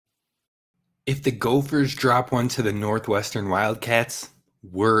If the Gophers drop one to the Northwestern Wildcats,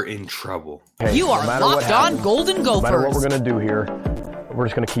 we're in trouble. Hey, you are Locked On Golden Gophers. No matter what we're going to do here, we're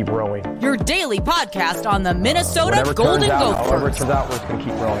just going to keep rowing. Your daily podcast on the Minnesota Golden Gophers. However it turns out, we're just going to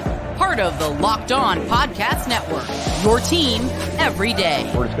keep rowing. Part of the Locked On Podcast Network. Your team every day.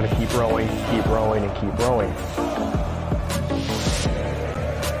 We're just going to keep rowing, and keep rowing.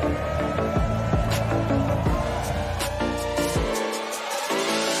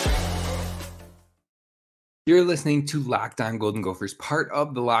 You're listening to Locked On Golden Gophers, part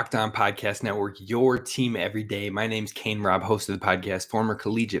of the Locked On Podcast Network, your team every day. My name's Kane Robb, host of the podcast, former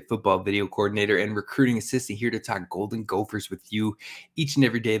collegiate football video coordinator and recruiting assistant, here to talk Golden Gophers with you each and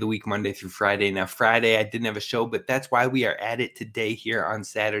every day of the week, Monday through Friday. Now, Friday, I didn't have a show, but that's why we are at it today here on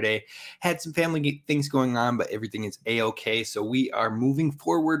Saturday. Had some family things going on, but everything is A-okay. So we are moving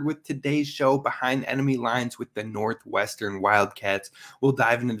forward with today's show, Behind Enemy Lines with the Northwestern Wildcats. We'll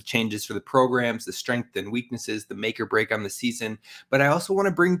dive into the changes for the programs, the strength and weaknesses, the make or break on the season. But I also want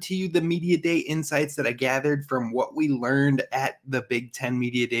to bring to you the Media Day insights that I gathered from what we learned at the Big Ten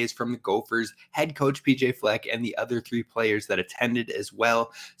Media Days from the Gophers, head coach PJ Fleck, and the other three players that attended as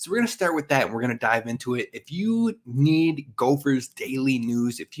well. So we're going to start with that, and we're going to dive into it. If you need Gophers daily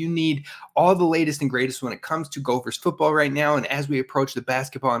news, if you need all the latest and greatest when it comes to Gophers football right now, and as we approach the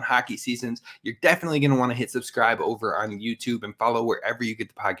basketball and hockey seasons, you're definitely going to want to hit subscribe over on YouTube and follow wherever you get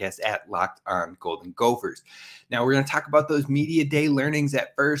the podcast at Locked On Golden Gophers. Now, we're going to talk about those Media Day learnings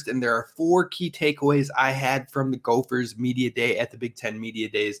at first, and there are 4 key takeaways I had from the Gophers Media Day at the Big Ten Media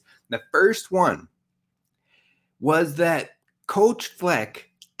Days. The first one was that Coach Fleck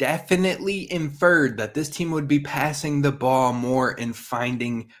definitely inferred that this team would be passing the ball more and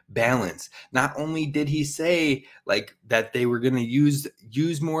finding balance. Not only did he say that they were going to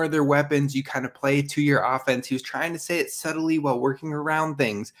use more of their weapons, you kind of play to your offense. He was trying to say it subtly while working around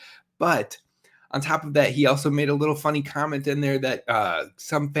things, but on top of that, he also made a little funny comment in there that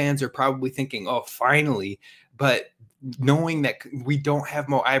some fans are probably thinking, oh, finally. But knowing that we don't have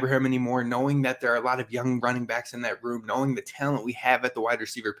Mo Ibrahim anymore, knowing that there are a lot of young running backs in that room, knowing the talent we have at the wide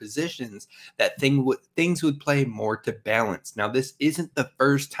receiver positions, that things would play more to balance. Now, this isn't the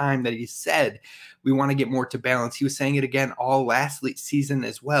first time that he said we want to get more to balance. He was saying it again all last season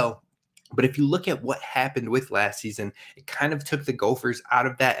as well. But if you look at what happened with last season, it kind of took the Gophers out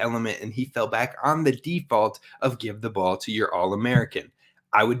of that element, and he fell back on the default of give the ball to your All-American.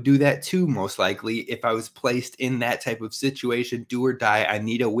 I would do that too, most likely, if I was placed in that type of situation, do or die, I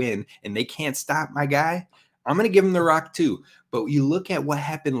need a win, and they can't stop my guy. I'm going to give him the rock too. But you look at what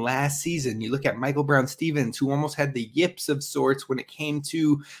happened last season, you look at Michael Brown-Stephens, who almost had the yips of sorts when it came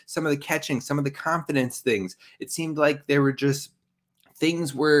to some of the catching, some of the confidence things. It seemed like there were just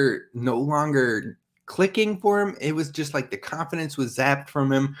things were no longer clicking for him. It was just like the confidence was zapped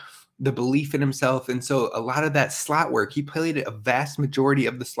from him, the belief in himself. And so a lot of that slot work, he played a vast majority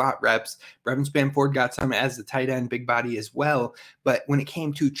of the slot reps. Brevin Spanford got some as the tight end, big body as well. But when it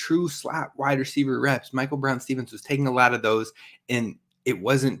came to true slot wide receiver reps, Michael Brown-Stephens was taking a lot of those, and it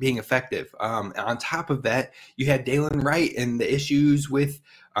wasn't being effective. On top of that, you had Dalen Wright and the issues with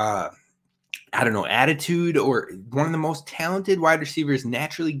attitude, or one of the most talented wide receivers,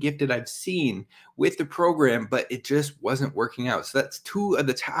 naturally gifted I've seen with the program, but it just wasn't working out. So that's 2 of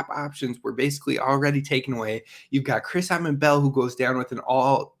the top options were basically already taken away. You've got Chris Bell, who goes down with an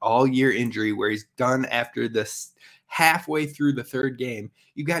all year injury where he's done after this halfway through the 3rd game.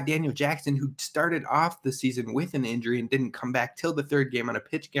 You got Daniel Jackson, who started off the season with an injury and didn't come back till the 3rd game on a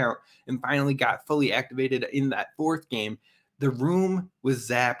pitch count and finally got fully activated in that 4th game. The room was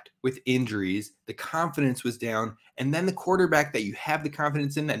zapped with injuries. The confidence was down. And then the quarterback that you have the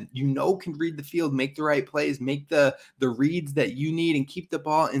confidence in, that can read the field, make the right plays, make the reads that you need, and keep the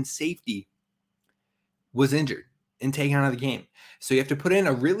ball in safety, was injured and taken out of the game. So you have to put in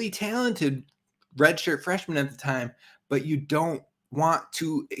a really talented redshirt freshman at the time, but you don't want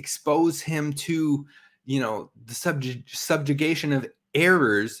to expose him to, the subjugation of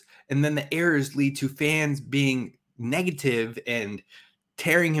errors, and then the errors lead to fans being negative and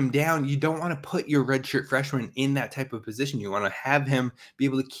tearing him down. You don't want to put your redshirt freshman in that type of position. You want to have him be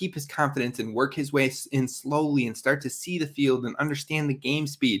able to keep his confidence and work his way in slowly and start to see the field and understand the game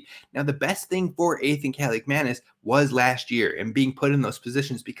speed. Now, the best thing for Ethan Kaliakmanis was last year and being put in those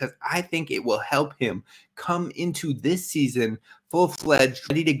positions, because I think it will help him come into this season full-fledged,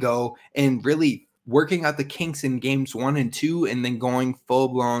 ready to go, and really working out the kinks in games 1 and 2, and then going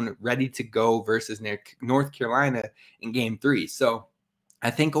full-blown ready to go versus North Carolina in game 3. So I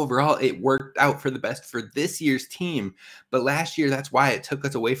think overall it worked out for the best for this year's team. But last year, that's why it took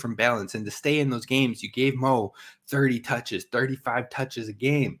us away from balance. And to stay in those games, you gave Mo 30 touches, 35 touches a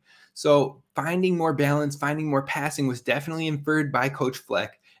game. So finding more balance, finding more passing was definitely inferred by Coach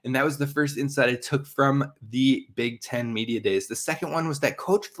Fleck. And that was the first insight I took from the Big Ten media days. The second one was that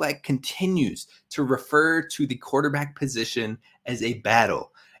Coach Fleck continues to refer to the quarterback position as a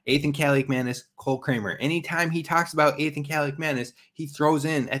battle. Ethan Kaliakmanis, Cole Kramer. Anytime he talks about Ethan Kaliakmanis, he throws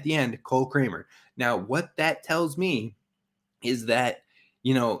in at the end Cole Kramer. Now, what that tells me is that,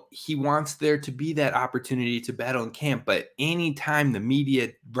 he wants there to be that opportunity to battle in camp. But anytime the media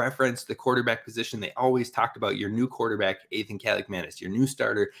referenced the quarterback position, they always talked about your new quarterback, Ethan Kaliakmanis, your new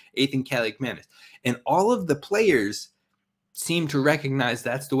starter, Ethan Kaliakmanis. And all of the players seem to recognize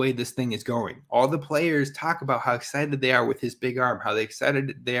that's the way this thing is going. All the players talk about how excited they are with his big arm, how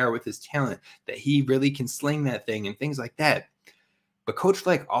excited they are with his talent, that he really can sling that thing and things like that. But Coach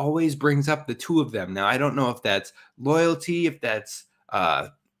Fleck always brings up the two of them. Now, I don't know if that's loyalty, if that's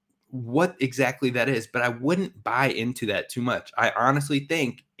what exactly that is, but I wouldn't buy into that too much. I honestly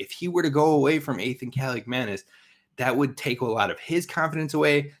think if he were to go away from Ethan Kaliakmanis, that would take a lot of his confidence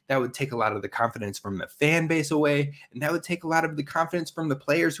away. That would take a lot of the confidence from the fan base away. And that would take a lot of the confidence from the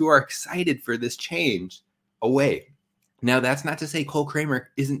players who are excited for this change away. Now, that's not to say Cole Kramer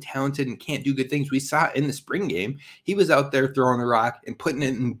isn't talented and can't do good things. We saw it in the spring game. He was out there throwing the rock and putting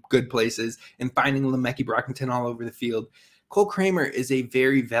it in good places and finding Lemeki Brockington all over the field. Cole Kramer is a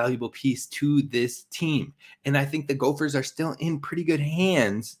very valuable piece to this team. And I think the Gophers are still in pretty good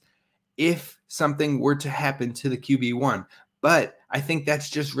hands if something were to happen to the QB1. But I think that's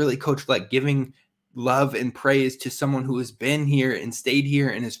just really Coach Fleck giving love and praise to someone who has been here and stayed here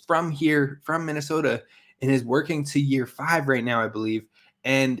and is from here, from Minnesota, and is working to year 5 right now, I believe.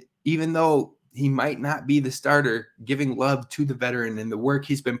 And even though he might not be the starter, giving love to the veteran and the work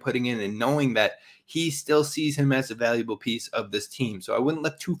he's been putting in and knowing that he still sees him as a valuable piece of this team. So I wouldn't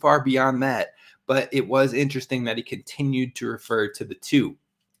look too far beyond that, but it was interesting that he continued to refer to the two.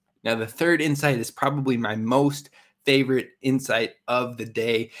 Now, the third insight is probably my most favorite insight of the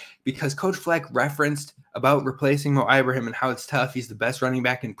day because Coach Fleck referenced about replacing Mo Ibrahim and how it's tough. He's the best running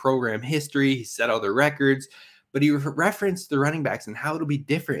back in program history. He set all the records, but he referenced the running backs and how it'll be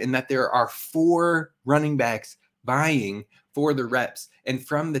different in that there are 4 running backs vying for the reps. And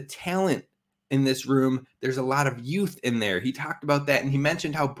from the talent in this room, there's a lot of youth in there. He talked about that, and he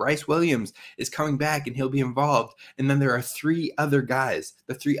mentioned how Bryce Williams is coming back and he'll be involved. And then there are 3 other guys,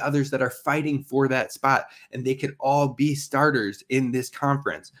 the 3 others that are fighting for that spot, and they could all be starters in this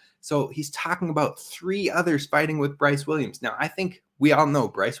conference. So he's talking about 3 others fighting with Bryce Williams. Now, I think we all know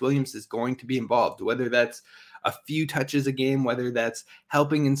Bryce Williams is going to be involved, whether that's a few touches a game, whether that's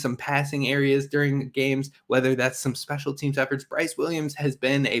helping in some passing areas during games, whether that's some special teams efforts. Bryce Williams has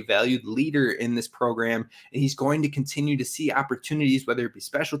been a valued leader in this program, and he's going to continue to see opportunities, whether it be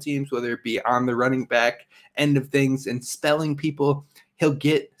special teams, whether it be on the running back end of things and spelling people. He'll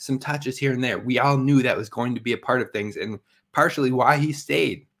get some touches here and there. We all knew that was going to be a part of things and partially why he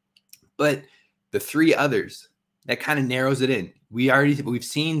stayed. But the 3 others, that kind of narrows it in. We've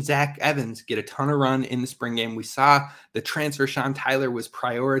seen Zach Evans get a ton of run in the spring game. We saw the transfer Sean Tyler was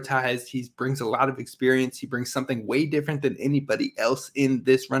prioritized. He brings a lot of experience. He brings something way different than anybody else in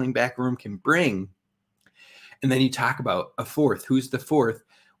this running back room can bring. And then you talk about a 4th. Who's the 4th?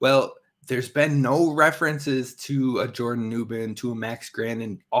 Well, there's been no references to a Jordan Newman, to a Max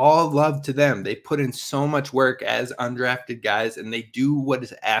Grannon. All love to them. They put in so much work as undrafted guys, and they do what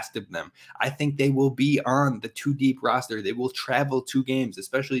is asked of them. I think they will be on the 2-deep roster. They will travel 2 games,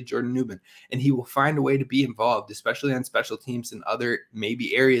 especially Jordan Newman, and he will find a way to be involved, especially on special teams and other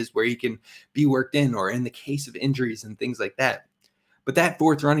maybe areas where he can be worked in or in the case of injuries and things like that. But that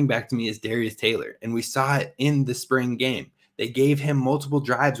 4th running back to me is Darius Taylor, and we saw it in the spring game. They gave him multiple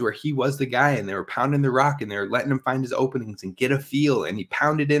drives where he was the guy, and they were pounding the rock, and they were letting him find his openings and get a feel, and he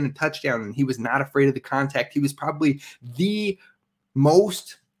pounded in a touchdown, and he was not afraid of the contact. He was probably the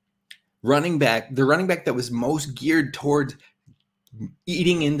running back that was most geared towards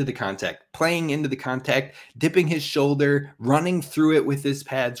eating into the contact, playing into the contact, dipping his shoulder, running through it with his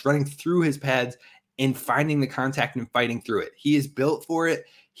pads, running through his pads, and finding the contact and fighting through it. He is built for it.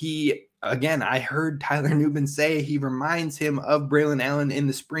 Again, I heard Tyler Newman say he reminds him of Braylon Allen in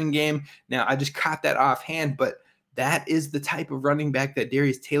the spring game. Now, I just caught that offhand, but That is the type of running back that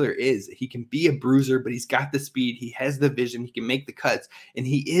Darius Taylor is. He can be a bruiser, but he's got the speed. He has the vision. He can make the cuts, and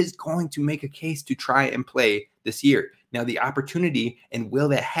he is going to make a case to try and play this year. Now, the opportunity and will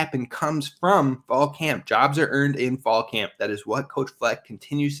that happen comes from fall camp. Jobs are earned in fall camp. That is what Coach Fleck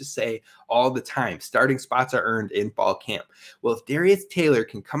continues to say all the time. Starting spots are earned in fall camp. Well, if Darius Taylor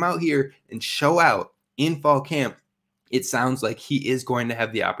can come out here and show out in fall camp, it sounds like he is going to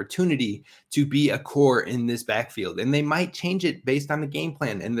have the opportunity to be a core in this backfield. And they might change it based on the game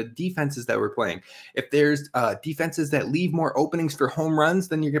plan and the defenses that we're playing. If there's defenses that leave more openings for home runs,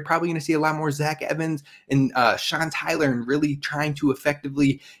 then you're probably going to see a lot more Zach Evans and Sean Tyler and really trying to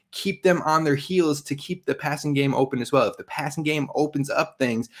effectively keep them on their heels to keep the passing game open as well. If the passing game opens up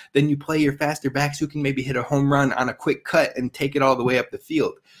things, then you play your faster backs who can maybe hit a home run on a quick cut and take it all the way up the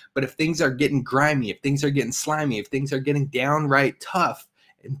field. But if things are getting grimy, if things are getting slimy, if things are getting downright tough,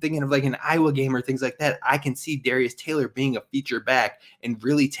 and thinking of like an Iowa game or things like that, I can see Darius Taylor being a feature back and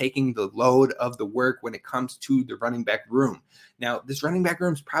really taking the load of the work when it comes to the running back room. Now, this running back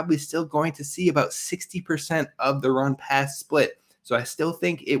room is probably still going to see about 60% of the run pass split. So I still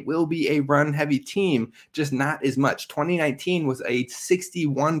think it will be a run heavy team, just not as much. 2019 was a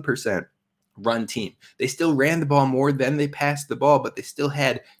 61% run team. They still ran the ball more than they passed the ball, but they still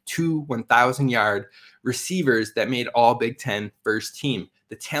had 2 1,000-yard receivers that made all Big Ten first team.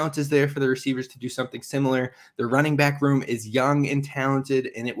 The talent is there for the receivers to do something similar. The running back room is young and talented,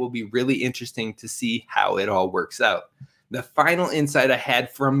 and it will be really interesting to see how it all works out. The final insight I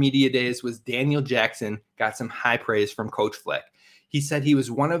had from media days was Daniel Jackson got some high praise from Coach Fleck. He said he was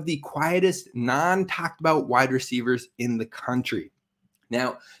one of the quietest, non-talked about wide receivers in the country.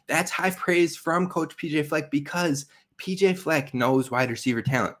 Now, that's high praise from Coach PJ Fleck because PJ Fleck knows wide receiver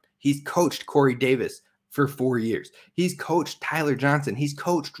talent. He's coached Corey Davis for 4 years. He's coached Tyler Johnson. He's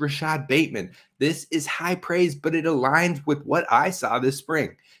coached Rashad Bateman. This is high praise, but it aligns with what I saw this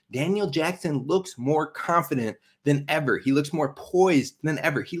spring. Daniel Jackson looks more confident than ever. He looks more poised than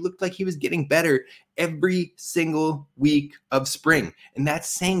ever. He looked like he was getting better every single week of spring. And that's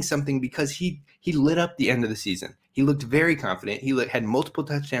saying something because he lit up the end of the season. He looked very confident. He had multiple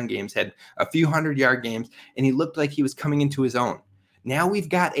touchdown games, had a few 100-yard games, and he looked like he was coming into his own. Now we've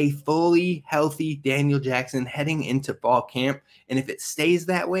got a fully healthy Daniel Jackson heading into fall camp, and if it stays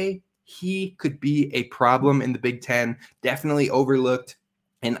that way, he could be a problem in the Big Ten, definitely overlooked,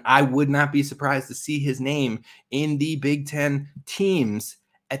 and I would not be surprised to see his name in the Big Ten teams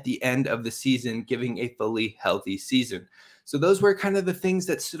at the end of the season, giving a fully healthy season. So those were kind of the things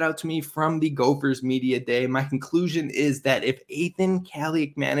that stood out to me from the Gophers media day. My conclusion is that if Ethan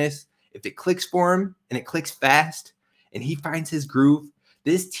Kaliakmanis, if it clicks for him and it clicks fast and he finds his groove,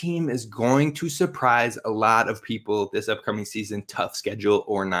 this team is going to surprise a lot of people this upcoming season, tough schedule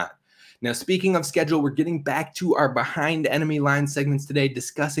or not. Now, speaking of schedule, we're getting back to our behind enemy line segments today,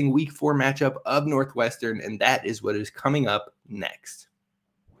 discussing week 4 matchup of Northwestern, and that is what is coming up next.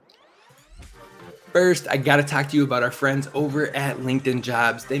 First, I got to talk to you about our friends over at LinkedIn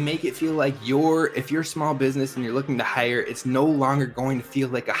Jobs. They make it feel like if you're a small business and you're looking to hire, it's no longer going to feel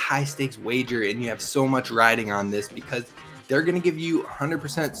like a high stakes wager and you have so much riding on this because they're going to give you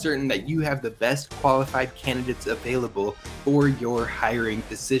 100% certain that you have the best qualified candidates available for your hiring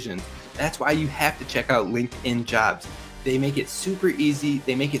decisions. That's why you have to check out LinkedIn Jobs. They make it super easy.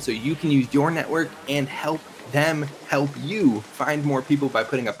 They make it so you can use your network and help them help you find more people by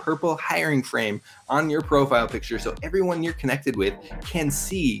putting a purple hiring frame on your profile picture so everyone you're connected with can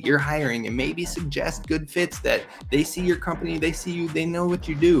see your hiring and maybe suggest good fits that they see your company, they see you, they know what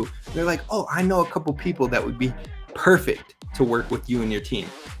you do. They're like, oh, I know a couple people that would be perfect to work with you and your team.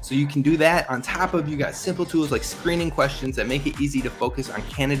 So you can do that. On top of, you got simple tools like screening questions that make it easy to focus on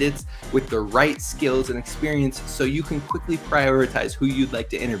candidates with the right skills and experience so you can quickly prioritize who you'd like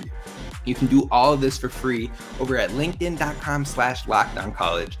to interview. You can do all of this for free over at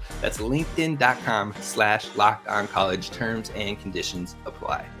linkedin.com/lockedoncollege. That's linkedin.com/lockedoncollege. Terms and conditions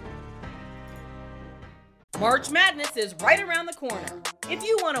apply. March Madness is right around the corner. If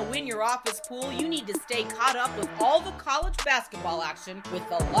you want to win your office pool, you need to stay caught up with all the college basketball action with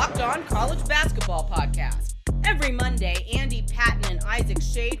the Locked On College Basketball Podcast. Every Monday, Andy Patton and Isaac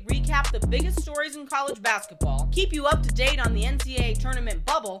Shade recap the biggest stories in college basketball, keep you up to date on the NCAA tournament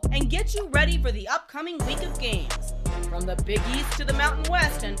bubble, and get you ready for the upcoming week of games. From the Big East to the Mountain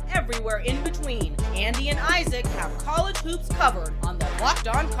West and everywhere in between, Andy and Isaac have college hoops covered on the Locked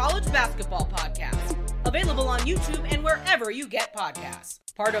On College Basketball Podcast. Available on YouTube and wherever you get podcasts.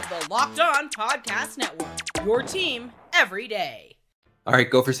 Part of the Locked On Podcast Network. Your team every day. All right,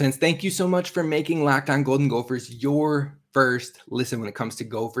 Gophers fans, thank you so much for making Locked On Golden Gophers your First, listen, when it comes to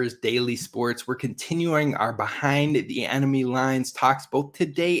Gophers Daily Sports, we're continuing our behind the enemy lines talks both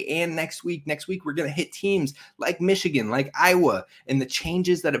today and next week. Next week, we're going to hit teams like Michigan, like Iowa, and the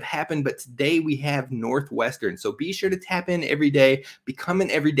changes that have happened. But today we have Northwestern. So be sure to tap in every day, become an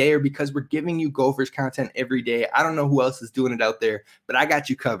everydayer, because we're giving you Gophers content every day. I don't know who else is doing it out there, but I got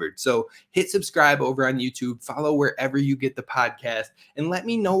you covered. So hit subscribe over on YouTube, follow wherever you get the podcast, and let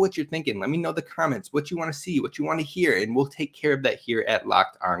me know what you're thinking. Let me know the comments, what you want to see, what you want to hear, and we'll take care of that here at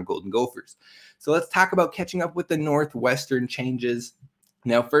Locked On Golden Gophers. So let's talk about catching up with the Northwestern changes.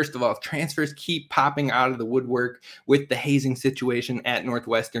 Now, first of all, transfers keep popping out of the woodwork with the hazing situation at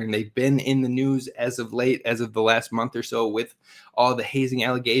Northwestern. They've been in the news as of late, as of the last month or so, with all the hazing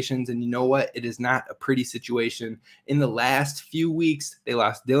allegations. And you know what? It is not a pretty situation. In the last few weeks, they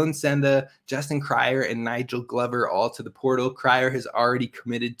lost Dylan Senda, Justin Cryer, and Nigel Glover all to the portal. Cryer has already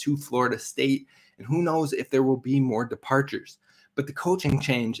committed to Florida State, and who knows if there will be more departures. But the coaching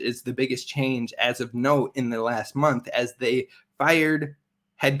change is the biggest change as of note in the last month, as they fired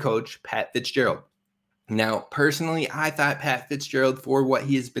head coach Pat Fitzgerald. Now, personally, I thought Pat Fitzgerald, for what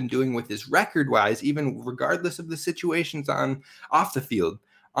he has been doing with his record-wise, even regardless of the situations off the field,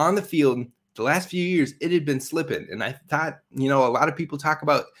 on the field, the last few years, it had been slipping. And I thought, a lot of people talk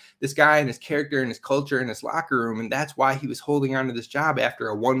about this guy and his character and his culture and his locker room, and that's why he was holding on to this job after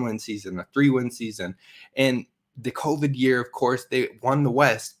a 1-win season, a 3-win season. And the COVID year, of course, they won the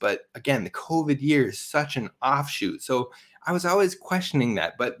West. But again, the COVID year is such an offshoot. So I was always questioning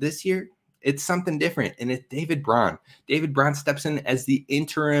that. But this year, it's something different. And it's David Braun. David Braun steps in as the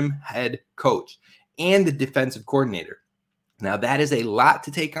interim head coach and the defensive coordinator. Now, that is a lot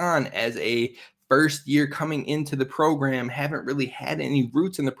to take on as a first year coming into the program, haven't really had any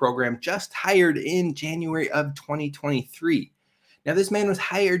roots in the program, just hired in January of 2023. Now, this man was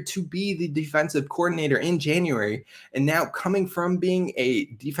hired to be the defensive coordinator in January, and now coming from being a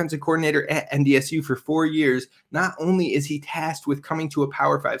defensive coordinator at NDSU for 4 years, not only is he tasked with coming to a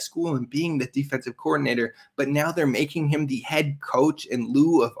Power 5 school and being the defensive coordinator, but now they're making him the head coach in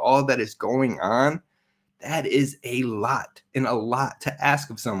lieu of all that is going on. That is a lot, and a lot to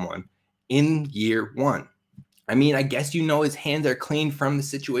ask of someone in year one. I mean, I guess his hands are clean from the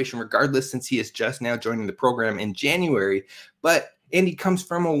situation regardless, since he is just now joining the program in January. And he comes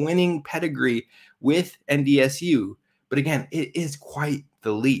from a winning pedigree with NDSU. But again, it is quite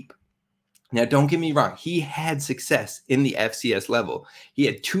the leap. Now, don't get me wrong. He had success in the FCS level. He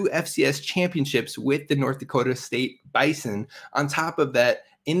had 2 FCS championships with the North Dakota State Bison. On top of that,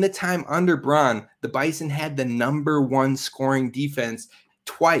 in the time under Braun, the Bison had the number 1 scoring defense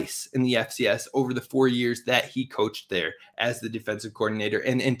twice in the FCS over the 4 years that he coached there as the defensive coordinator.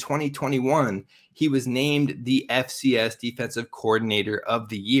 And in 2021, he was named the FCS Defensive Coordinator of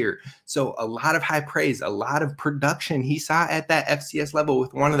the Year. So a lot of high praise, a lot of production he saw at that FCS level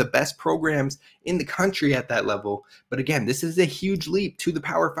with one of the best programs in the country at that level. But again, this is a huge leap to the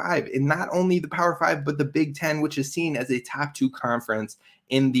Power 5, and not only the Power 5, but the Big Ten, which is seen as a top 2 conference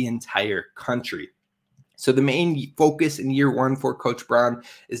in the entire country. So the main focus in year one for Coach Braun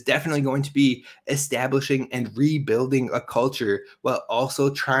is definitely going to be establishing and rebuilding a culture while also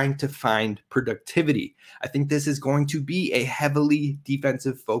trying to find productivity. I think this is going to be a heavily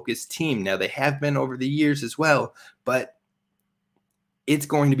defensive focused team. Now, they have been over the years as well, but it's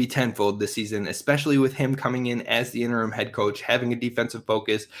going to be tenfold this season, especially with him coming in as the interim head coach, having a defensive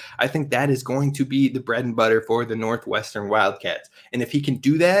focus. I think that is going to be the bread and butter for the Northwestern Wildcats. And if he can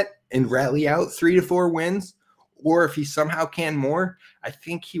do that and rally out 3 to 4 wins, or if he somehow can more, I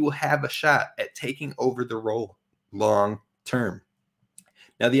think he will have a shot at taking over the role long term.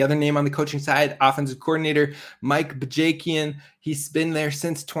 Now, the other name on the coaching side, offensive coordinator Mike Bajakian. He's been there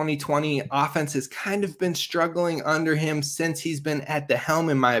since 2020. Offense has kind of been struggling under him since he's been at the helm,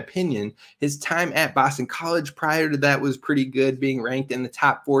 in my opinion. His time at Boston College prior to that was pretty good, being ranked in the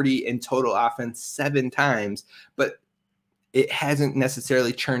top 40 in total offense 7 times. But it hasn't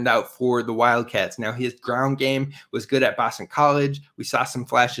necessarily churned out for the Wildcats. Now, his ground game was good at Boston College. We saw some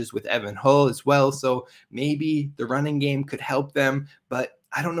flashes with Evan Hull as well. So maybe the running game could help them, but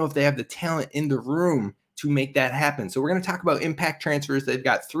I don't know if they have the talent in the room to make that happen. So we're going to talk about impact transfers. They've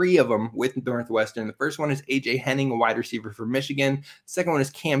got 3 of them with Northwestern. The first one is AJ Henning, a wide receiver from Michigan. The second one is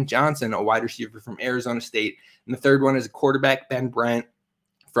Cam Johnson, a wide receiver from Arizona State. And the third one is a quarterback, Ben Bryant,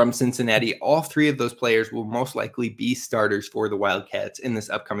 from Cincinnati. All 3 of those players will most likely be starters for the Wildcats in this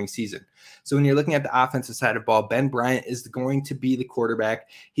upcoming season. So when you're looking at the offensive side of the ball, Ben Bryant is going to be the quarterback.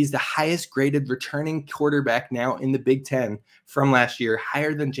 He's the highest graded returning quarterback now in the Big Ten from last year,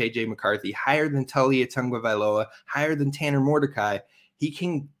 higher than J.J. McCarthy, higher than Talia Tungvailoa, higher than Tanner Mordecai. He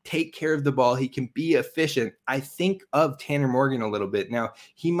can take care of the ball. He can be efficient. I think of Tanner Morgan a little bit. Now,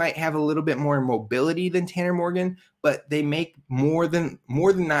 he might have a little bit more mobility than Tanner Morgan, but they make more than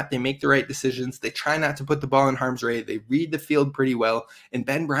not, they make the right decisions. They try not to put the ball in harm's way. They read the field pretty well. And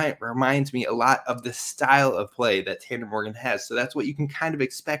Ben Bryant reminds me a lot of the style of play that Tanner Morgan has. So that's what you can kind of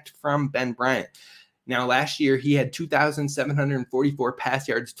expect from Ben Bryant. Now, last year, he had 2,744 pass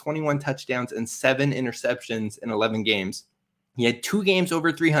yards, 21 touchdowns, and 7 interceptions in 11 games. He had 2 games over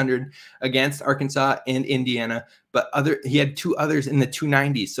 300 against Arkansas and Indiana, but he had 2 others in the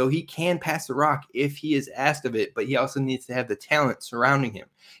 290s. So he can pass the rock if he is asked of it, but he also needs to have the talent surrounding him.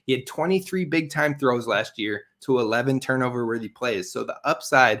 He had 23 big-time throws last year to 11 turnover-worthy plays. So the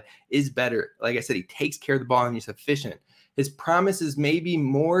upside is better. Like I said, he takes care of the ball and he's efficient. His promise is maybe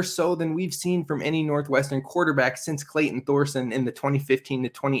more so than we've seen from any Northwestern quarterback since Clayton Thorson in the 2015 to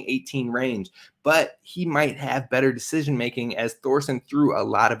 2018 range, but he might have better decision-making as Thorson threw a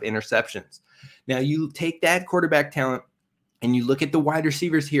lot of interceptions. Now, you take that quarterback talent and you look at the wide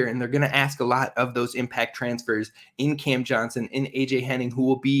receivers here, and they're going to ask a lot of those impact transfers in Cam Johnson and AJ Henning, who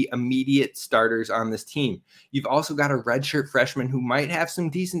will be immediate starters on this team. You've also got a redshirt freshman who might have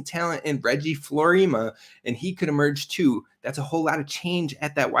some decent talent in Reggie Florima, and he could emerge too. That's a whole lot of change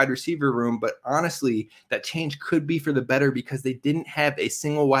at that wide receiver room, but honestly, that change could be for the better because they didn't have a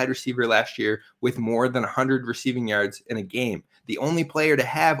single wide receiver last year with more than 100 receiving yards in a game. The only player to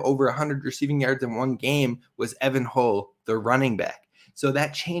have over 100 receiving yards in one game was Evan Hull, the running back. So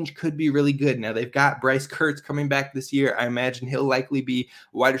that change could be really good. Now, they've got Bryce Kurtz coming back this year. I imagine he'll likely be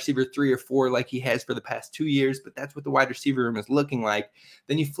wide receiver 3 or 4 like he has for the past 2 years, but that's what the wide receiver room is looking like.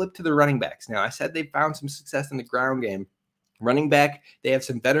 Then you flip to the running backs. Now, I said they found some success in the ground game. Running back, they have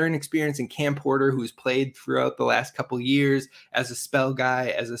some veteran experience in Cam Porter, who's played throughout the last couple years as a spell guy,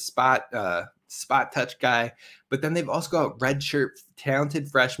 as a spot touch guy. But then they've also got redshirt talented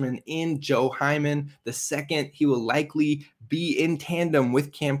freshman in Joe Hyman. The second, he will likely be in tandem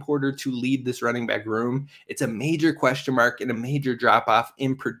with Cam Porter to lead this running back room. It's a major question mark and a major drop off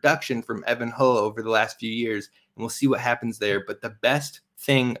in production from Evan Hull over the last few years. And we'll see what happens there. But the best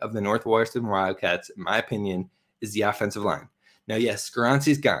thing of the Northwestern Wildcats, in my opinion, is the offensive line. Now, yes,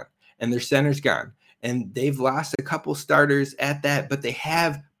 Skaranski's gone and their center's gone, and they've lost a couple starters at that, but they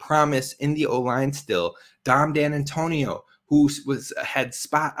have promise in the O-line still. Dom D'Antonio, who had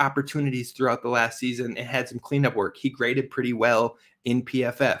spot opportunities throughout the last season and had some cleanup work. He graded pretty well in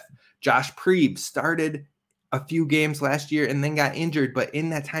PFF. Josh Preeb started a few games last year and then got injured, but in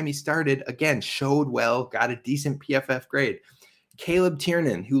that time he started, again, showed well, got a decent PFF grade. Caleb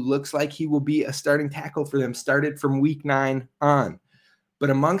Tiernan, who looks like he will be a starting tackle for them, started from week 9 on. But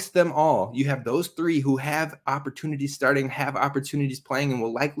amongst them all, you have those 3 who have opportunities starting, have opportunities playing, and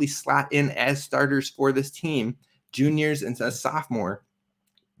will likely slot in as starters for this team, juniors and a sophomore.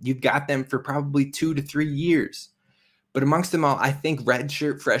 You've got them for probably 2 to 3 years. But amongst them all, I think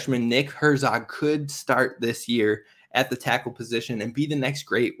redshirt freshman Nick Herzog could start this year at the tackle position and be the next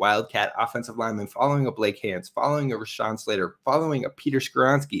great Wildcat offensive lineman, following a Blake Hance, following a Rashawn Slater, following a Peter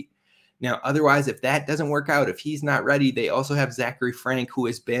Skaranski. Now, otherwise, if that doesn't work out, if he's not ready, they also have Zachary Frank, who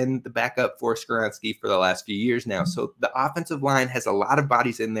has been the backup for Skaranski for the last few years now. So the offensive line has a lot of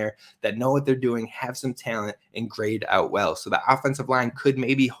bodies in there that know what they're doing, have some talent, and grade out well. So the offensive line could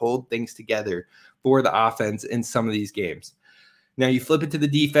maybe hold things together for the offense in some of these games. Now you flip it to the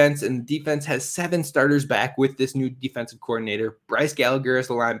defense, and the defense has 7 starters back with this new defensive coordinator. Bryce Gallagher as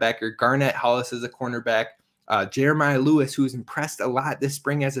a linebacker, Garnett Hollis as a cornerback, Jeremiah Lewis, who's impressed a lot this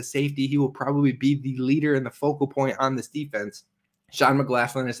spring as a safety. He will probably be the leader and the focal point on this defense. Sean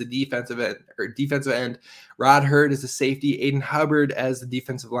McLaughlin as a defensive end, Rod Hurd as a safety, Aiden Hubbard as the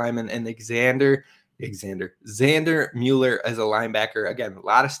defensive lineman, and Xander Mueller as a linebacker. Again, a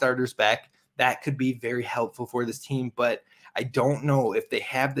lot of starters back. That could be very helpful for this team, but I don't know if they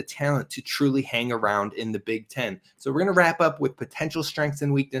have the talent to truly hang around in the Big Ten. So we're going to wrap up with potential strengths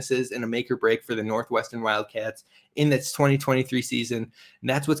and weaknesses and a make or break for the Northwestern Wildcats in this 2023 season. And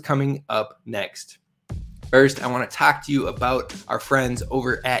that's what's coming up next. First, I want to talk to you about our friends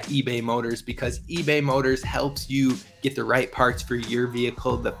over at eBay Motors, because eBay Motors helps you get the right parts for your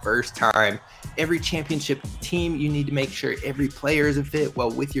vehicle the first time. Every championship team, you need to make sure every player is a fit.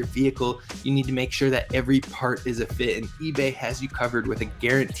 Well, with your vehicle, you need to make sure that every part is a fit, and eBay has you covered with a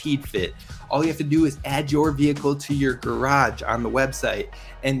guaranteed fit. All you have to do is add your vehicle to your garage on the website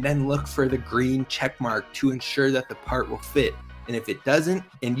and then look for the green check mark to ensure that the part will fit. And if it doesn't,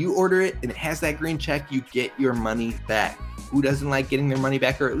 and you order it and it has that green check, you get your money back. Who doesn't like getting their money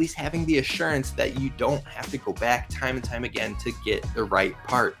back, or at least having the assurance that you don't have to go back time and time again to get the right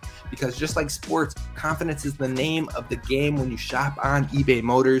part? Because just like sports, confidence is the name of the game when you shop on eBay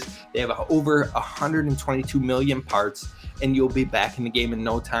Motors. They have over 122 million parts, and you'll be back in the game in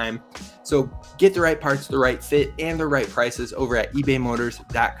no time. So get the right parts, the right fit, and the right prices over at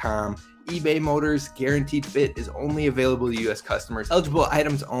ebaymotors.com. eBay Motors guaranteed fit is only available to U.S. customers. Eligible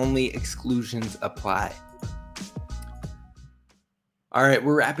items only. Exclusions apply. All right,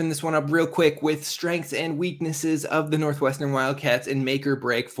 we're wrapping this one up real quick with strengths and weaknesses of the Northwestern Wildcats and make or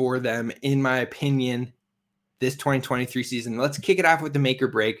break for them, in my opinion, this 2023 season. Let's kick it off with the make or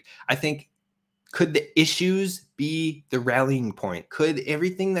break. I think, could the issues be the rallying point? Could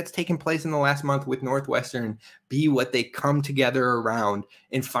everything that's taken place in the last month with Northwestern be what they come together around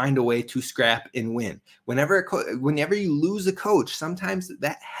and find a way to scrap and win? Whenever you lose a coach, sometimes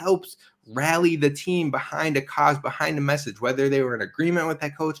that helps rally the team behind a cause, behind a message, whether they were in agreement with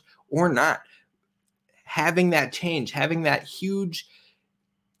that coach or not. Having that change, having that huge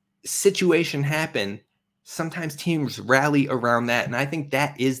situation happen, sometimes teams rally around that. And I think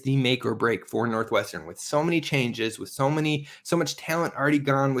that is the make or break for Northwestern. With so many changes, with so much talent already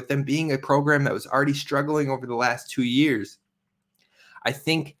gone, with them being a program that was already struggling over the last 2 years, I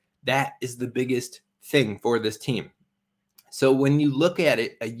think that is the biggest thing for this team. So when you look at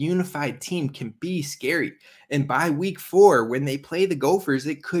it, a unified team can be scary. And by week 4, when they play the Gophers,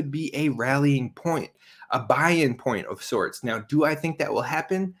 it could be a rallying point, a buy-in point of sorts. Now, do I think that will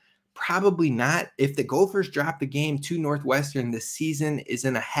happen? Probably not. If the Gophers drop the game to Northwestern, the season is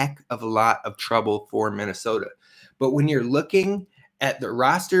in a heck of a lot of trouble for Minnesota. But when you're looking at the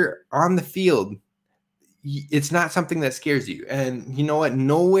roster on the field, it's not something that scares you. And you know what?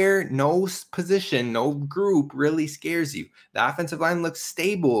 Nowhere, no position, no group really scares you. The offensive line looks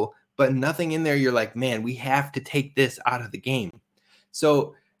stable, but nothing in there you're like, man, we have to take this out of the game.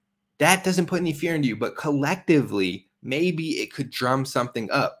 So that doesn't put any fear into you, but collectively, maybe it could drum something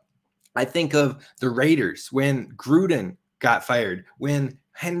up. I think of the Raiders when Gruden got fired, when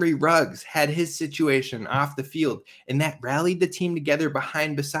Henry Ruggs had his situation off the field, and that rallied the team together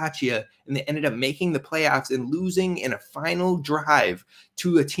behind Bisaccia, and they ended up making the playoffs and losing in a final drive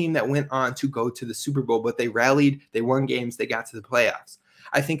to a team that went on to go to the Super Bowl, but they rallied, they won games, they got to the playoffs.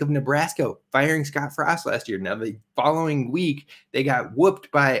 I think of Nebraska firing Scott Frost last year. Now, the following week, they got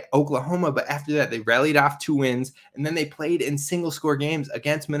whooped by Oklahoma, but after that, they rallied off 2 wins, and then they played in single-score games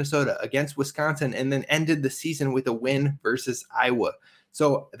against Minnesota, against Wisconsin, and then ended the season with a win versus Iowa.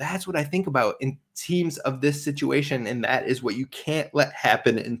 So that's what I think about in teams of this situation, and that is what you can't let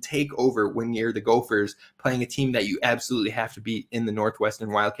happen and take over when you're the Gophers playing a team that you absolutely have to beat in the Northwestern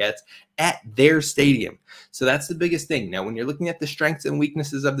Wildcats at their stadium. So that's the biggest thing. Now, when you're looking at the strengths and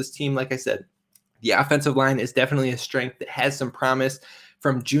weaknesses of this team, like I said, the offensive line is definitely a strength that has some promise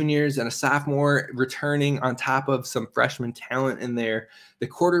from juniors and a sophomore returning on top of some freshman talent in there. The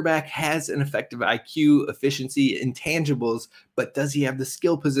quarterback has an effective IQ, efficiency, intangibles, but does he have the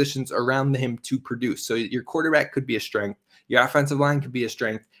skill positions around him to produce? So your quarterback could be a strength. Your offensive line could be a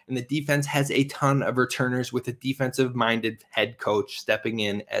strength. And the defense has a ton of returners with a defensive-minded head coach stepping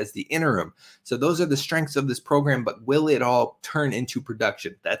in as the interim. So those are the strengths of this program, but will it all turn into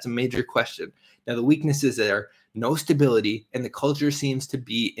production? That's a major question. Now, the weaknesses are no stability, and the culture seems to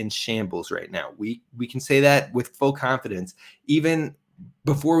be in shambles right now. We can say that with full confidence. Even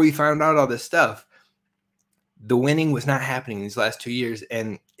before we found out all this stuff, the winning was not happening these last 2 years,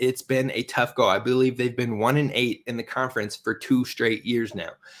 and it's been a tough go. I believe they've been 1-8 in the conference for 2 straight years now.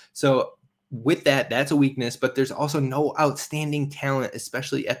 So with that, that's a weakness, but there's also no outstanding talent,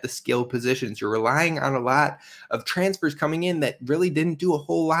 especially at the skill positions. You're relying on a lot of transfers coming in that really didn't do a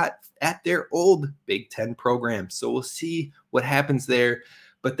whole lot at their old Big Ten program. So we'll see what happens there.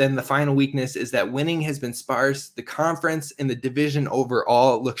 But then the final weakness is that winning has been sparse. The conference and the division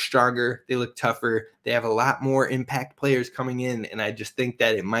overall look stronger. They look tougher. They have a lot more impact players coming in, and I just think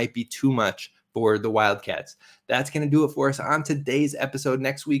that it might be too much for the Wildcats. That's going to do it for us on today's episode.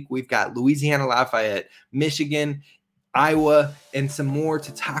 Next week, we've got Louisiana Lafayette, Michigan, Iowa, and some more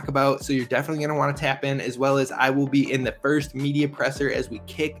to talk about. So you're definitely going to want to tap in, as well as I will be in the first media presser as we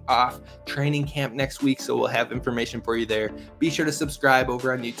kick off training camp next week. So we'll have information for you there. Be sure to subscribe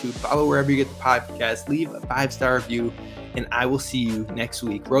over on YouTube, follow wherever you get the podcast, leave a 5-star review, and I will see you next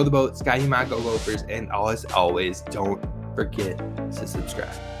week. Row the boat, Sky Go Gophers, and as always, don't forget to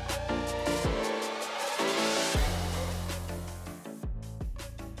subscribe.